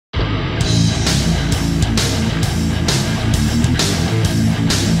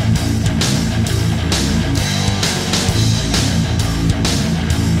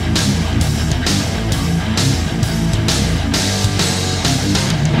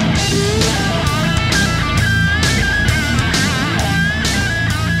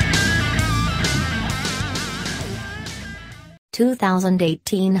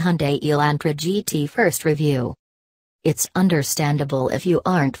2018 Hyundai Elantra GT First Review. It's understandable if you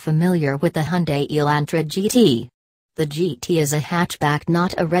aren't familiar with the Hyundai Elantra GT. The GT is a hatchback,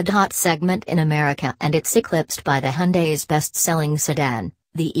 not a red-hot segment in America, and it's eclipsed by the Hyundai's best-selling sedan,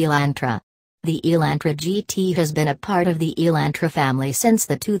 the Elantra. The Elantra GT has been a part of the Elantra family since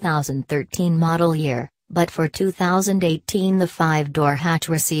the 2013 model year, but for 2018 the 5-door hatch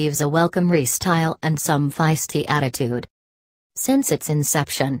receives a welcome restyle and some feisty attitude. Since its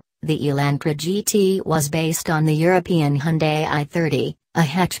inception, the Elantra GT was based on the European Hyundai i30, a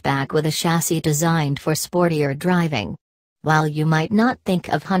hatchback with a chassis designed for sportier driving. While you might not think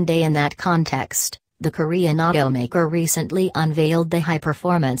of Hyundai in that context, the Korean automaker recently unveiled the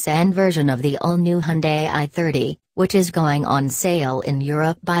high-performance N version of the all-new Hyundai i30, which is going on sale in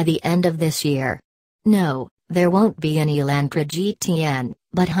Europe by the end of this year. No, there won't be an Elantra GTN,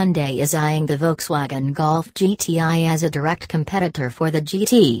 but Hyundai is eyeing the Volkswagen Golf GTI as a direct competitor for the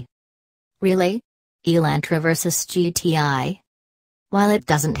GT. Really? Elantra versus GTI? While it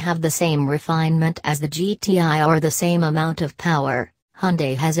doesn't have the same refinement as the GTI or the same amount of power,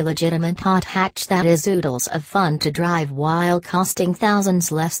 Hyundai has a legitimate hot hatch that is oodles of fun to drive while costing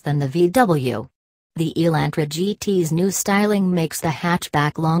thousands less than the VW. The Elantra GT's new styling makes the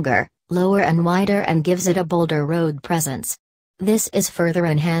hatchback longer, lower and wider, and gives it a bolder road presence. This is further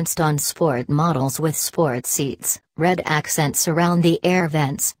enhanced on sport models with sport seats, red accents around the air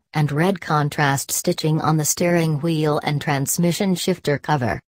vents, and red contrast stitching on the steering wheel and transmission shifter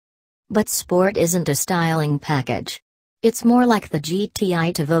cover. But sport isn't a styling package. It's more like the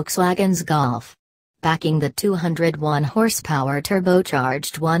GTI to Volkswagen's Golf. Backing the 201 horsepower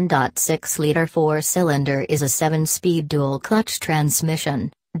turbocharged 1.6-liter 4-cylinder is a 7-speed dual-clutch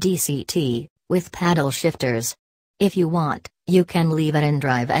transmission, DCT, with paddle shifters. If you want, you can leave it in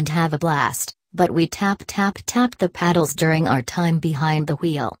drive and have a blast, but we tap the paddles during our time behind the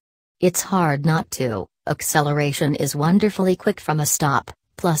wheel. It's hard not to. Acceleration is wonderfully quick from a stop,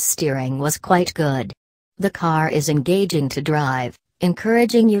 plus steering was quite good. The car is engaging to drive,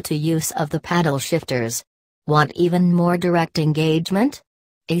 encouraging you to use of the paddle shifters. Want even more direct engagement?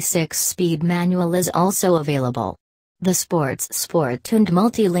 A 6-speed manual is also available. The sport-tuned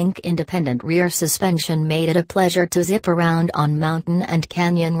multi-link independent rear suspension made it a pleasure to zip around on mountain and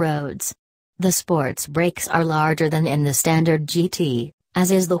canyon roads. The sports brakes are larger than in the standard GT, as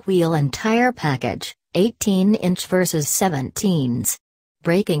is the wheel and tire package, 18-inch versus 17s.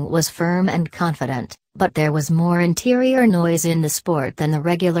 Braking was firm and confident, but there was more interior noise in the Sport than the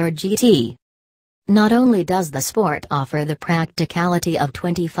regular GT. Not only does the Sport offer the practicality of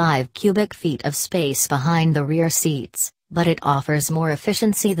 25 cubic feet of space behind the rear seats, but it offers more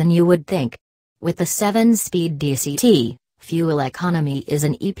efficiency than you would think. With the 7-speed DCT, fuel economy is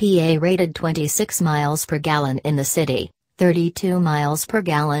an EPA-rated 26 miles per gallon in the city, 32 miles per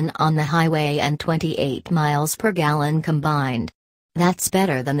gallon on the highway, and 28 miles per gallon combined. That's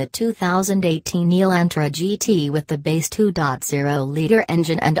better than the 2018 Elantra GT with the base 2.0-liter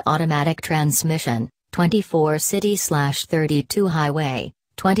engine and automatic transmission, 24 city/32 highway,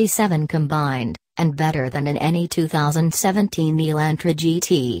 27 combined, and better than in any 2017 Elantra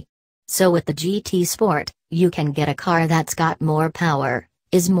GT. So with the GT Sport, you can get a car that's got more power,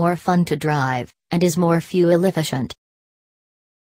 is more fun to drive, and is more fuel efficient.